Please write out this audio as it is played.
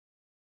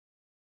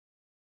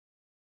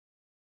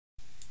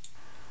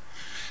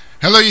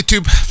Hello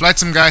YouTube,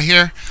 Flightsimguy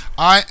here.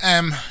 I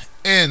am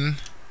in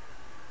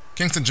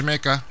Kingston,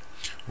 Jamaica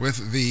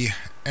with the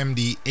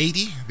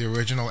MD-80, the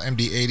original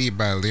MD-80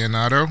 by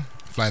Leonardo,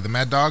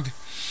 flythemaddog.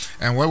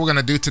 And what we're going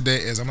to do today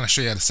is I'm going to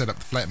show you how to set up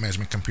the flight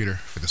management computer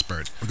for this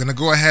bird. We're going to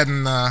go ahead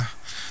and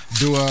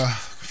do a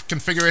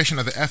configuration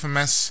of the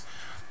FMS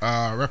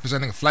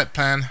representing a flight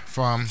plan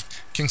from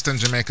Kingston,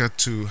 Jamaica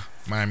to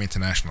Miami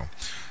International.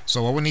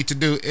 So what we need to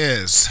do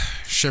is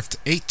Shift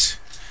 8.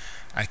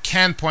 I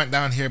can point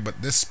down here,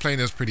 but this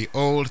plane is pretty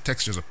old,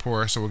 textures are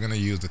poor, so we're going to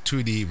use the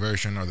 2D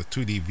version or the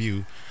 2D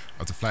view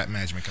of the flight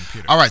management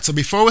computer. Alright, so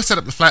before we set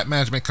up the flight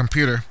management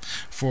computer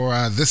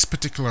for this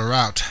particular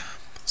route,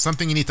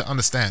 something you need to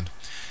understand.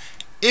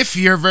 If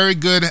you're very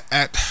good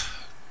at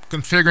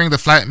configuring the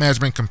flight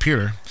management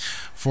computer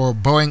for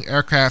Boeing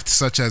aircraft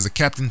such as the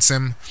Captain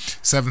Sim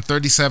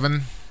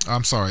 757,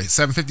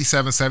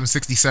 757,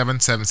 767,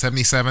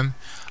 777,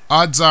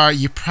 odds are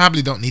you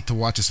probably don't need to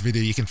watch this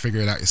video. You can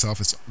figure it out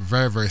yourself. It's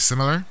very, very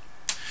similar.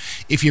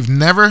 If you've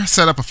never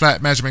set up a flight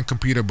management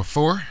computer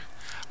before,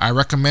 I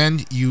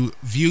recommend you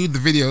view the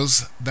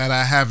videos that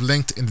I have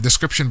linked in the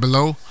description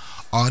below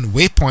on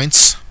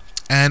waypoints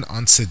and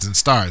on SIDS and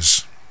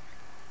stars.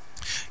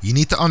 You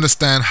need to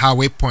understand how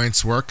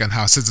waypoints work and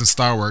how SIDS and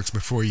star works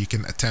before you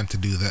can attempt to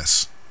do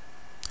this.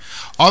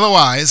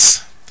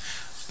 Otherwise,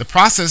 the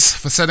process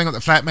for setting up the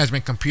flight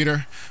management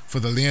computer for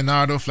the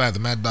Leonardo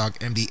flythemaddog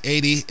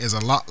MD-80 is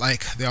a lot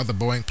like the other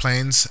Boeing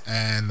planes,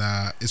 and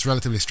it's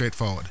relatively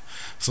straightforward.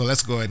 So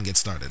let's go ahead and get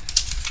started.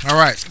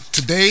 Alright,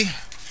 today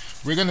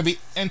we're going to be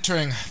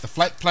entering the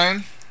flight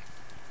plan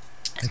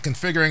and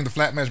configuring the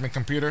flight management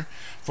computer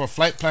for a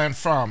flight plan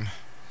from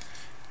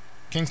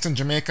Kingston,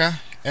 Jamaica,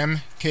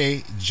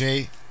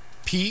 MKJP,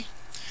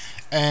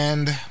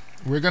 and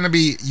we're going to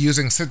be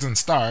using SIDS and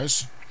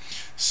stars.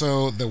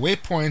 So the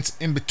waypoints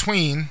in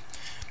between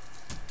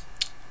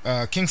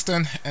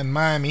Kingston and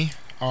Miami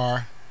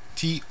are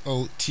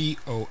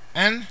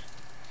TOTON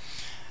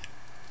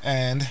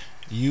and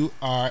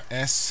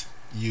URSUS,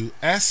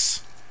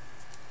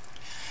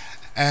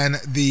 and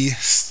the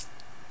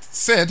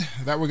SID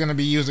that we're going to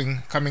be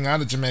using coming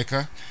out of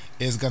Jamaica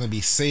is going to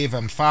be Save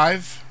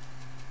M5,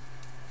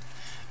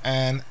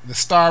 and the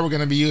star we're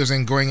going to be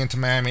using going into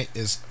Miami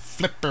is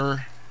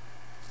Flipper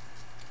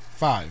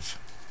 5.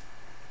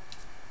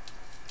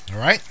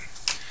 Alright,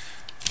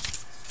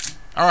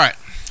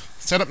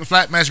 set up the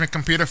flight management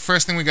computer.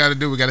 First thing we got to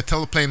do, we got to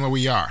tell the plane where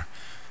we are.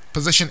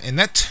 Position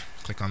init,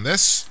 click on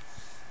this.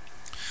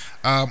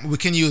 We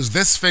can use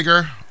this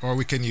figure, or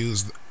we can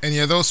use any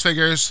of those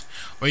figures,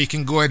 or you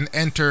can go ahead and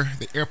enter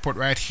the airport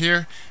right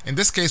here. In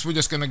this case, we're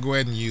just going to go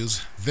ahead and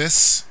use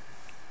this,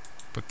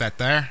 put that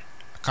there,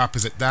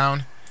 copies it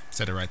down,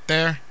 set it right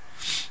there,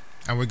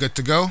 and we're good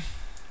to go.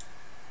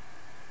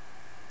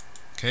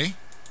 Okay,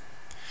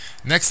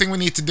 next thing we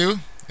need to do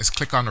is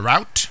click on the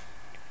route,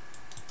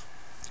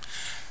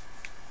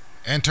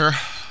 enter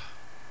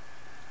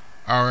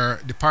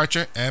our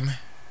departure MKJP.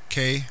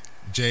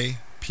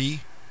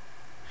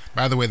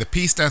 By the way, the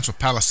P stands for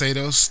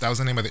Palisados. That was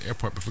the name of the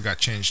airport before it got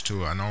changed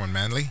to Norman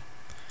Manley.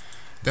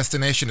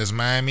 Destination is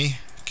Miami,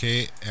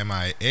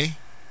 KMIA.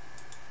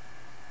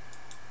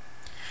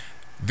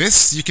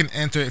 This you can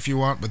enter if you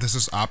want, but this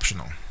is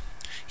optional.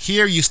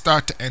 Here you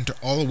start to enter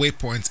all the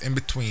waypoints in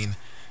between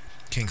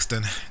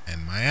Kingston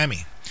and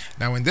Miami.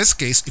 Now in this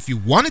case, if you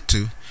wanted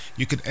to,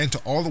 you could enter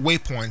all the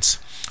waypoints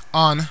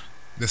on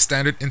the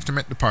standard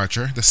instrument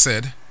departure, the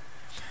SID,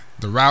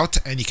 the route,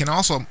 and you can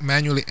also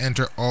manually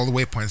enter all the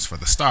waypoints for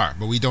the star,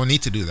 but we don't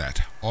need to do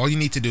that. All you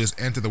need to do is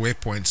enter the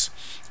waypoints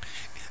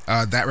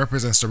that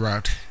represents the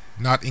route,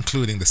 not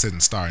including the SID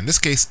and star. In this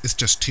case, it's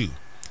just 2,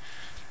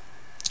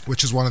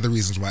 which is one of the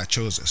reasons why I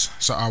chose this.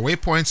 So our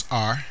waypoints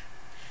are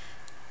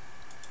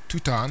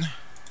Tuton,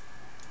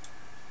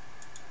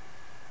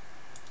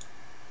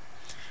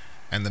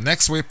 and the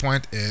next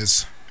waypoint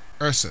is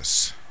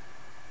Ursus,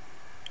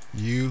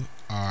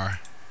 URSUS.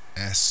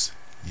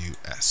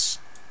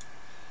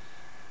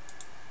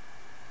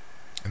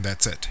 And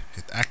that's it.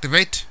 Hit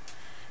activate,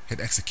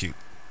 hit execute.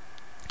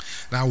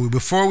 Now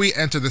before we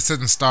enter the SID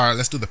and star,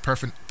 let's do the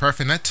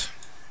perfinet.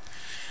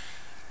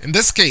 In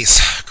this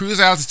case, cruise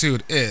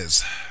altitude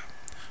is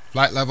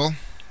flight level.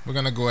 We're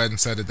going to go ahead and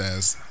set it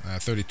as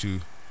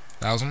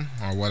 32,000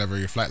 or whatever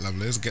your flight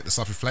level is. Get this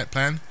off your flight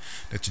plan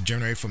that you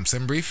generate from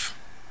SimBrief.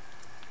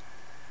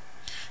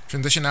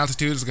 Transition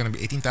altitude is going to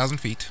be 18,000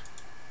 feet.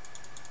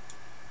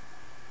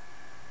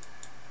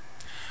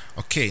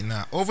 Okay,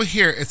 now over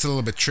here it's a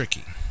little bit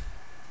tricky,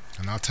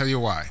 and I'll tell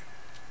you why.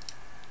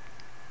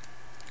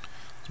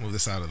 Let's move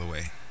this out of the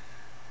way.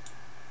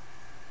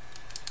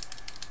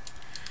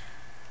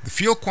 The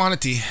fuel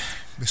quantity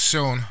is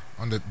shown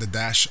on the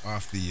dash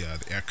of the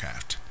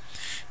aircraft.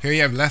 Here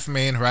you have left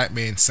main, right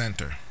main,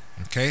 center.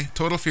 Okay,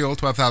 total fuel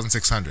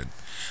 12,600.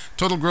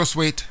 Total gross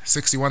weight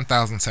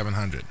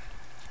 61,700.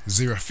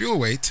 Zero fuel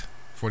weight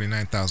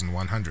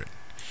 49,100.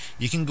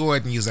 You can go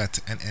ahead and use that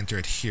and enter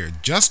it here.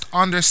 Just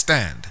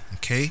understand,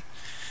 okay,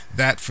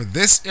 that for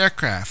this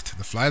aircraft,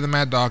 the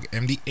flythemaddog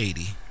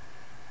MD-80,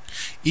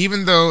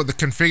 Even though the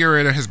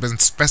configurator has been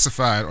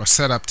specified or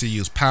set up to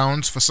use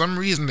pounds, for some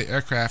reason the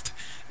aircraft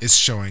is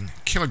showing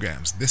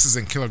kilograms. This is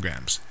in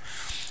kilograms.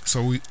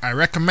 So I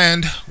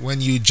recommend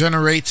when you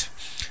generate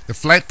the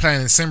flight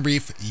plan in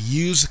SimBrief,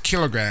 use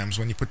kilograms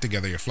when you put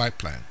together your flight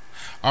plan.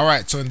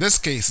 Alright, so in this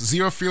case,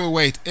 zero fuel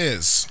weight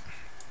is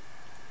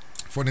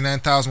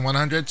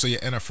 49,100, so you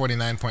enter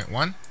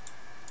 49.1.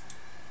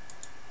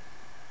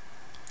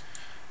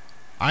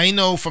 I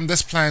know from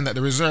this plan that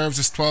the reserves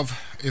is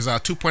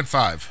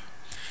 2.5,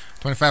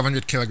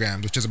 2,500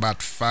 kilograms, which is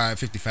about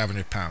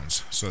 5,500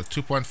 pounds. So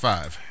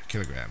 2.5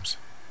 kilograms.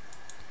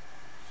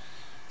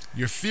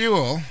 Your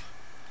fuel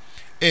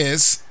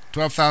is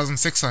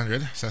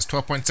 12,600, so that's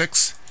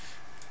 12.6,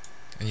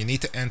 and you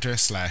need to enter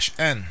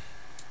 /n.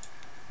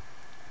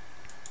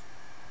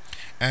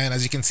 And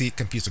as you can see, it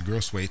computes a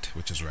gross weight,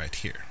 which is right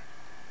here.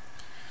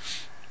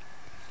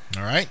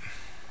 Alright.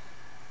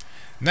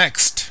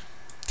 Next,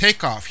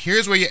 takeoff.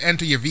 Here's where you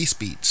enter your V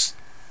speeds.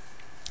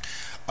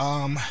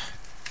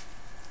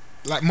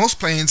 Like most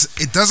planes,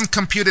 it doesn't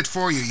compute it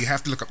for you. You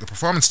have to look up the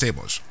performance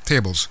tables.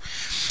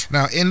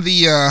 Now, in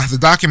the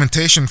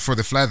documentation for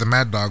the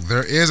flythemaddog,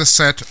 there is a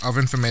set of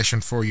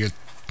information for your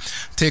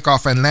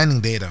takeoff and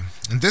landing data.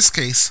 In this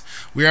case,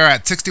 we are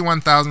at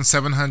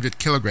 61,700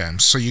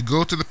 kilograms. So you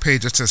go to the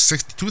page that says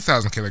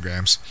 62,000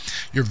 kilograms.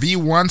 Your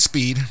V1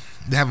 speed,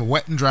 they have a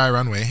wet and dry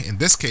runway. In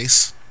this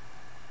case,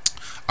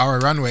 our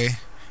runway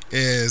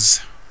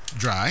is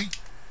dry.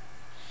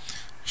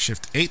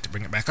 Shift 8 to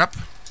bring it back up.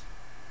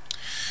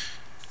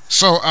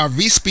 So our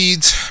V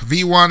speeds,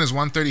 V1 is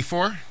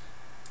 134.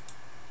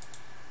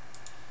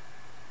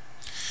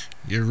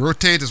 Your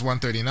rotate is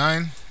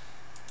 139.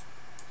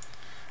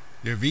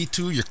 Your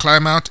V2, your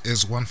climb out,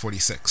 is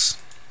 146.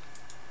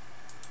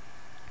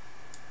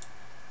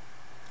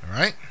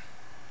 Alright?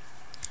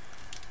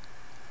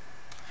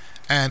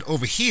 And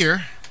over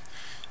here,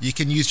 you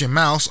can use your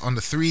mouse on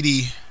the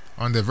 3D,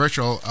 on the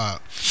virtual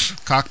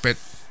cockpit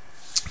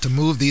to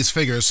move these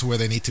figures where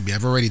they need to be.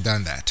 I've already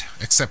done that,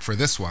 except for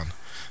this one.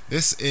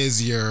 This is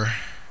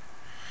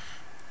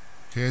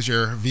here's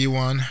your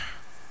V1,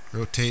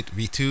 rotate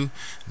V2.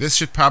 This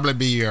should probably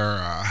be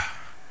your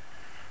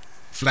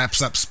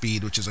flaps up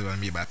speed, which is going to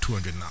be about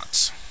 200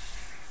 knots,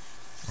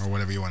 or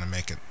whatever you want to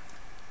make it.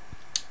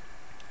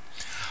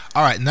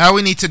 Alright, now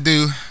we need to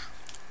do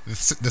the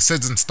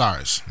SIDS and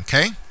stars,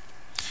 okay?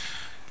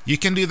 You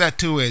can do that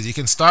two ways. You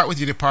can start with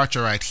your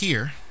departure right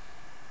here,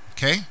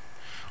 okay?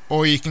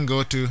 Or you can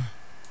go to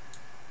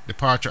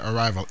departure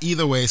arrival.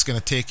 Either way, it's going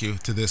to take you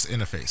to this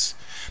interface.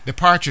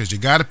 Departures, you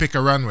got to pick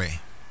a runway.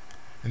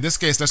 In this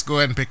case, let's go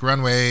ahead and pick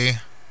runway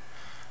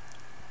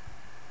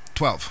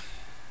 12.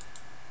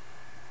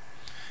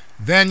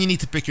 Then you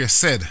need to pick your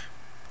SID.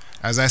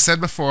 As I said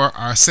before,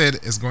 our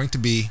SID is going to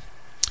be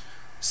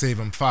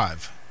SAVEM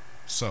 5.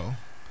 So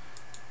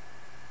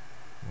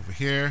over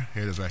here,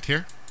 here it is right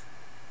here.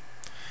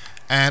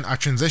 And our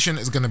transition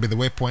is going to be the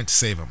waypoint to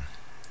SAVEM.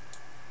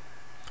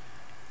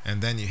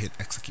 And then you hit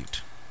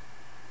execute.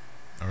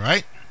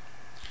 Alright,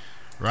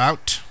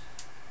 route.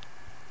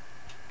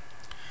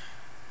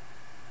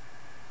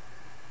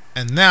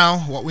 And now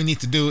what we need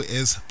to do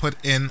is put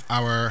in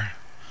our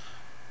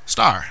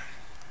star.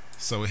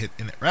 So we hit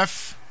init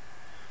ref,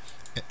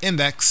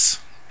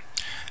 index,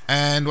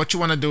 and what you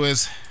want to do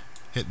is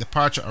hit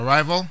departure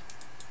arrival.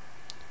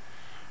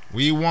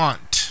 We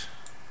want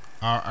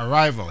our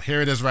arrival.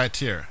 Here it is right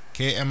here,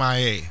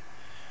 KMIA.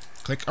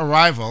 Click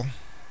arrival,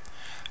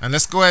 and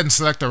let's go ahead and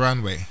select a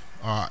runway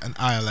or an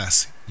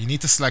ILS. You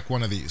need to select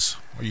one of these,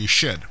 or you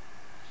should.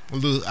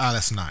 We'll do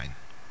ILS 9.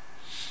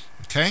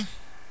 Okay.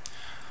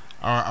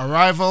 Our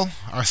arrival,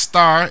 our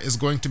star is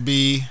going to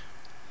be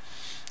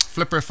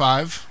Flipper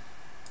 5.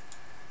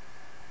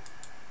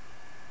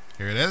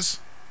 Here it is.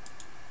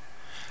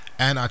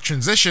 And our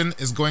transition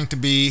is going to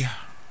be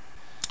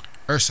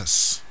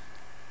Ursus.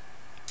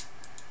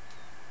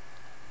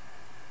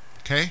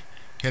 Okay.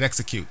 Hit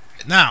execute.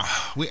 Now,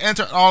 we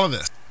entered all of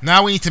this.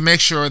 Now we need to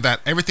make sure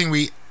that everything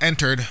we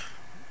entered,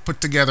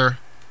 put together,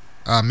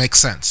 makes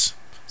sense.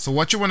 So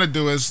what you want to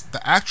do is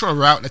the actual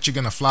route that you're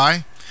going to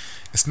fly,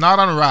 it's not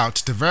on route.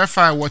 To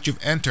verify what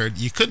you've entered,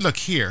 you could look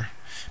here,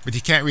 but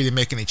you can't really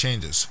make any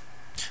changes.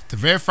 To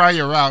verify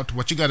your route,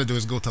 what you got to do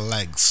is go to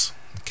legs.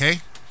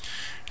 Okay,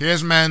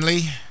 here's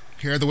Manly.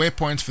 Here are the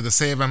waypoints for the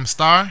SAVEM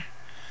star.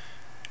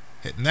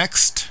 Hit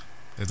next.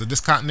 There's a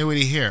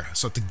discontinuity here.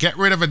 So to get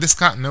rid of a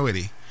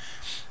discontinuity,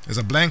 there's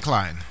a blank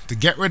line. To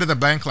get rid of the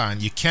blank line,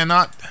 you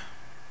cannot,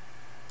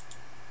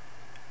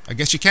 I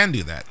guess you can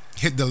do that.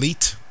 Hit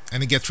delete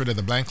and it gets rid of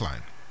the blank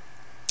line.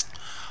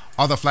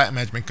 Other flight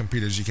management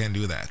computers, you can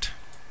do that.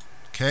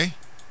 Okay,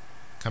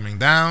 coming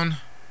down.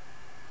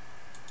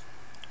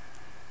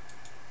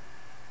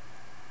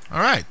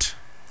 Alright,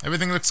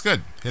 everything looks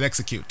good. Hit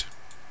execute.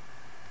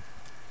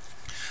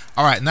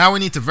 Alright, now we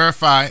need to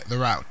verify the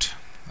route.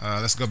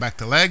 Let's go back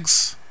to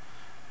legs.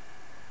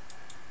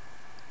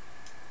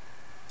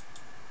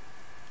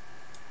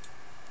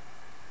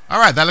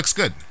 Alright, that looks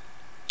good.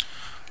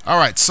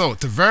 Alright, so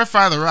to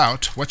verify the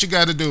route, what you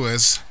got to do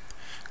is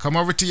come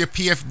over to your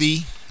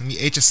PFD and the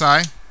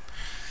HSI.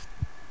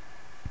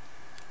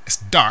 It's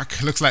dark.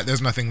 It looks like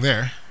there's nothing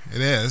there.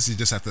 It is. You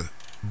just have to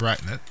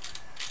brighten it.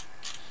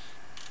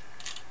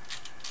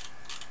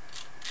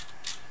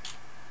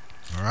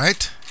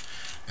 Alright.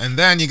 And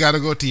then you got to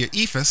go to your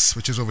EFS,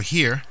 which is over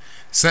here.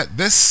 Set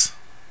this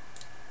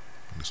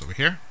over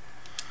here.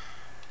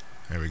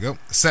 There we go.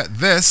 Set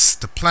this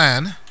to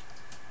plan.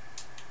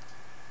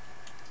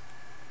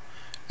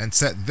 And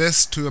set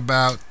this to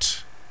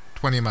about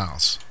 20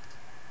 miles.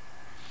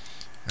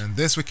 And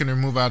this we can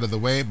remove out of the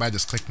way by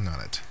just clicking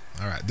on it.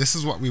 Alright, this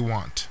is what we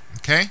want.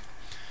 Okay?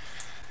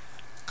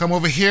 Come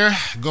over here,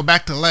 go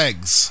back to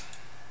legs.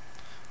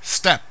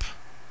 Step,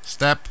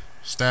 step,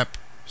 step,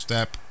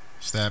 step,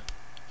 step,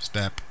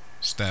 step,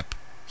 step,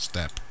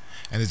 step.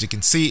 And as you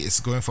can see,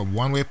 it's going from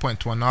one waypoint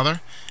to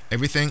another.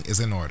 Everything is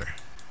in order.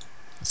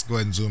 Let's go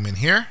ahead and zoom in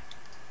here.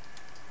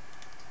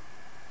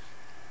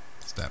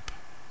 Step,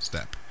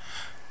 step.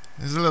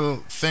 There's a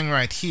little thing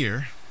right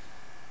here,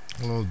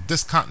 a little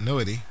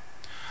discontinuity,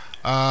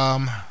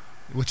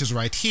 which is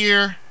right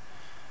here,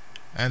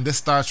 and this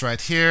starts right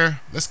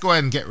here. Let's go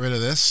ahead and get rid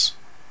of this.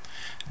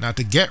 Now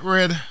to get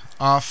rid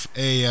of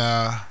a,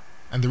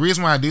 and the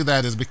reason why I do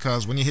that is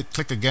because when you hit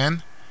click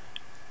again,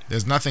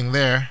 there's nothing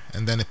there,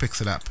 and then it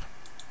picks it up.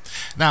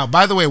 Now,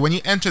 by the way, when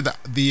you enter the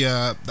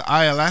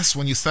ILS,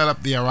 when you set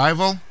up the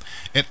arrival,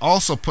 it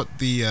also put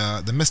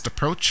the missed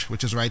approach,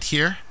 which is right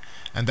here.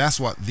 And that's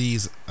what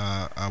these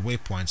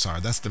waypoints are.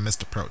 That's the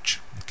missed approach.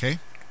 Okay.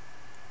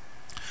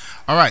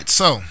 All right.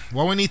 So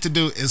what we need to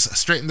do is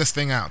straighten this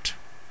thing out.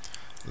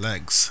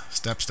 Legs.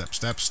 Step, step,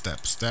 step,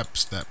 step, step,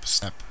 step,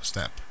 step,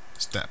 step,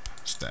 step,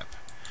 step.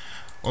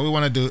 What we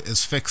want to do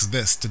is fix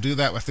this. To do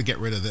that, we have to get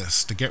rid of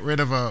this. To get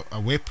rid of a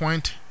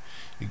waypoint,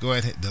 you go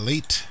ahead and hit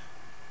delete,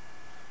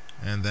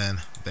 and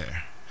then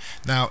there.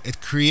 Now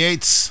it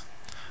creates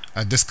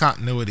a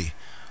discontinuity.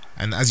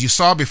 And as you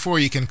saw before,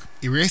 you can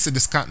erase the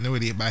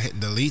discontinuity by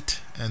hitting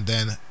delete and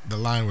then the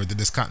line where the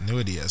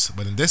discontinuity is.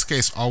 But in this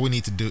case, all we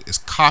need to do is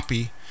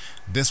copy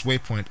this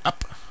waypoint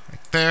up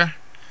right there,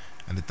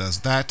 and it does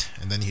that,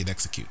 and then you hit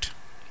execute.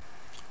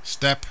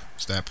 Step,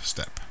 step,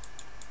 step.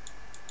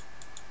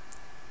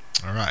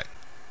 All right.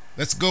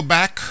 Let's go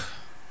back.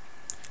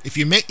 If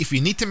you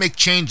need to make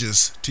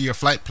changes to your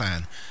flight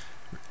plan,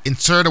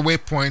 insert a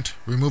waypoint,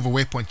 remove a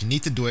waypoint, you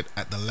need to do it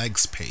at the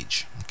legs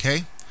page.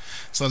 Okay?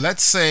 So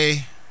let's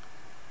say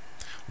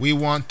we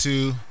want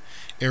to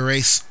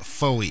erase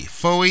FOE.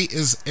 FOE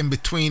is in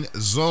between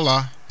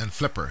Zola and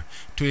Flipper.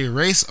 To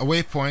erase a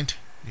waypoint,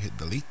 you hit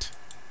delete.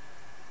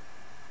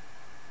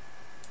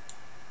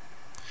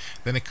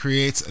 Then it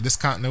creates a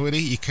discontinuity.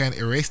 You can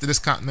erase the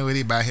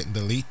discontinuity by hitting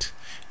delete,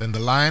 then the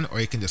line,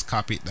 or you can just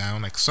copy it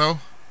down like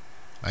so,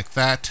 like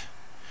that,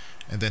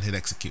 and then hit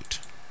execute.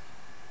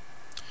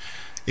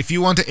 If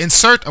you want to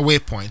insert a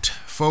waypoint,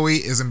 FOE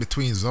is in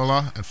between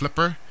Zola and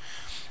Flipper.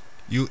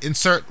 You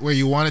insert where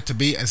you want it to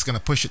be, and it's going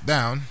to push it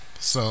down.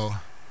 So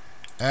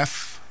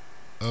FOWEE.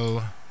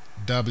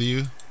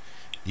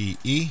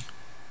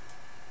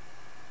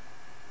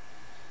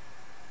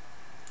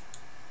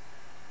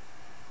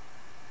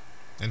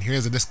 And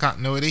here's a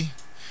discontinuity.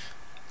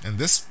 And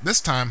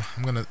this time,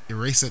 I'm going to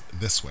erase it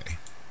this way.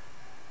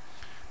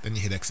 Then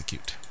you hit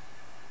execute.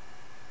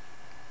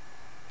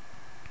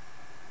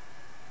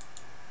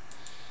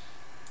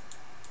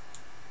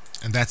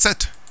 And that's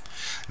it.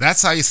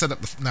 That's how you set up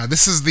now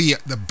this is the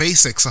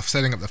basics of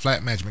setting up the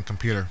flight management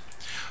computer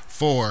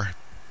for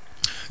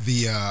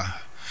the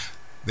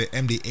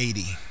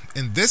MD-80.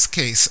 In this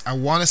case, I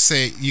want to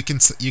say you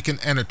can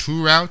enter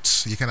two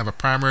routes. You can have a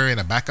primary and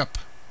a backup.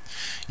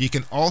 You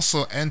can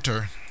also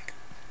enter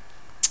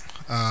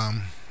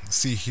let's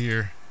see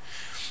here.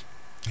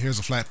 Here's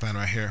a flight plan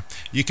right here.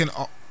 You can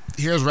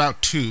here's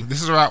route 2.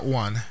 This is route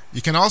 1.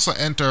 You can also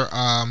enter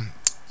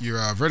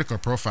your vertical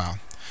profile.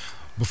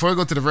 Before we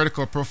go to the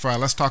vertical profile,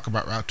 let's talk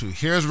about route 2.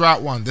 Here's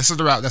route 1. This is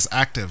the route that's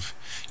active.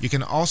 You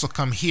can also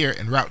come here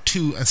in route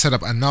 2 and set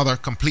up another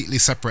completely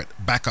separate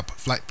backup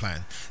flight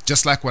plan,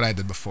 just like what I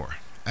did before,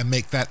 and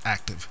make that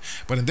active.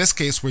 But in this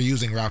case, we're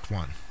using route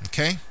 1.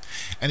 Okay?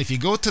 And if you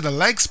go to the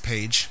legs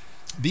page,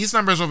 these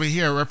numbers over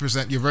here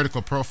represent your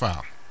vertical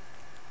profile.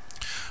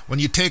 When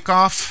you take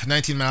off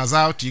 19 miles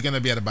out, you're going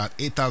to be at about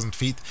 8,000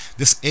 feet.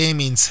 This A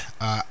means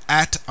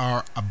at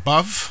or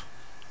above,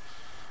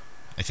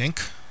 I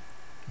think.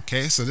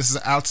 Okay, so this is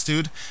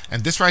altitude,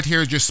 and this right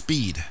here is your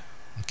speed.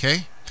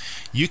 Okay,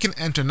 you can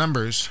enter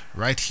numbers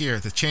right here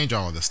to change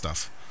all of this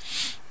stuff.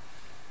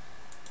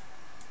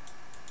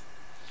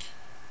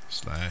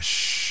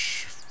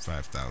 Slash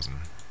 5,000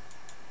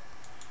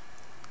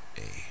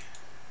 A.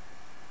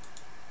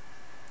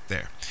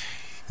 There.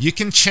 You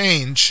can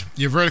change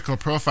your vertical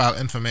profile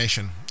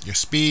information, your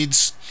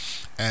speeds,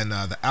 and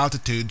the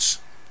altitudes.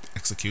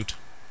 Execute.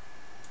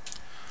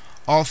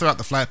 All throughout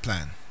the flight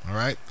plan. All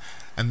right.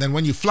 And then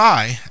when you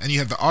fly and you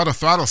have the auto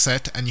throttle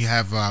set and you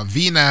have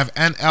VNAV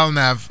and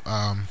LNAV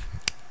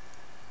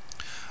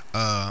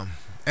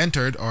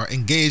entered or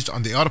engaged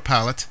on the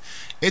autopilot,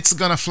 it's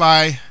gonna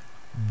fly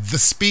the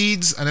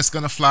speeds, and it's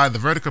going to fly the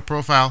vertical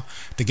profile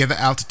to get the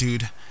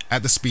altitude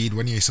at the speed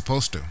when you're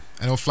supposed to,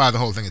 and it'll fly the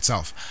whole thing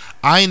itself.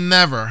 I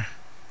never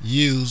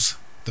use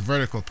the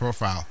vertical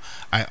profile.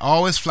 I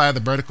always fly the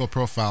vertical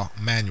profile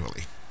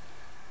manually,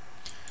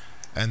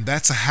 and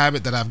that's a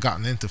habit that I've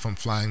gotten into from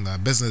flying the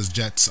business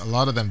jets. A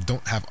lot of them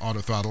don't have auto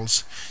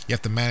throttles. You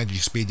have to manage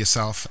your speed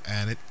yourself,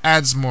 and it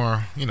adds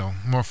more,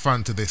 more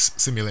fun to this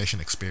simulation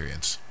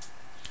experience.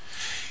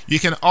 You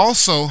can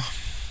also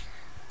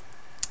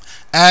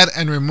add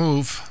and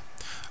remove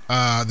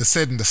the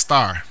SID and the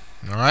star.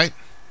 Alright,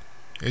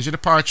 here's your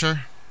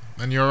departure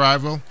and your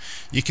arrival.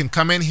 You can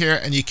come in here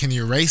and you can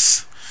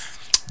erase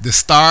the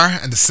star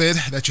and the SID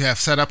that you have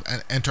set up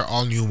and enter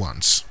all new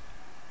ones.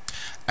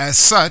 As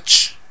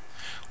such,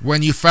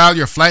 when you file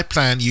your flight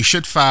plan, you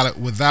should file it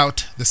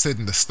without the SID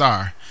and the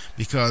star,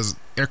 because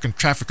air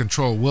traffic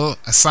control will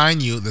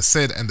assign you the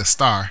SID and the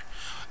star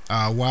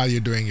while you're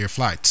doing your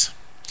flights.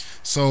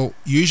 So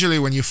usually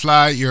when you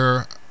file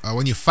your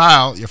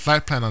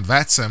flight plan on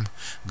VATSIM,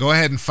 go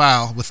ahead and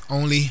file with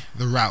only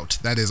the route.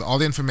 That is all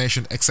the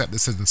information except the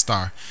SID and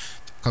star.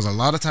 Because a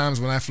lot of times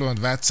when I flew on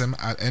VATSIM,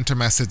 I'd enter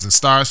my SIDs and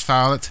stars,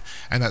 file it,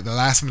 and at the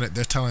last minute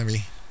they're telling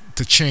me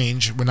to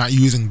change. We're not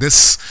using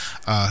this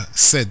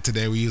SID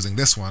today, we're using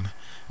this one.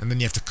 And then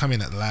you have to come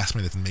in at the last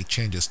minute and make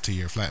changes to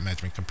your flight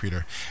management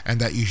computer, and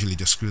that usually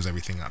just screws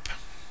everything up.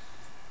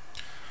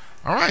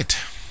 Alright,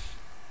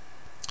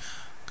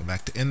 go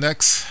back to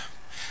index.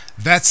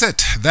 That's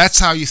it. That's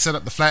how you set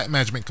up the flight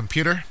management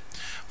computer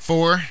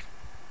for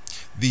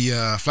the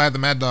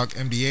flythemaddog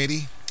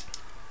MD-80.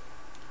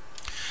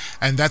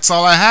 And that's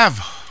all I have.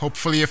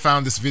 Hopefully you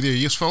found this video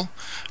useful.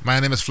 My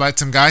name is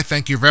Flightsimguy.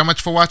 Thank you very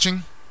much for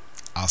watching.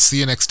 I'll see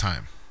you next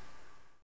time.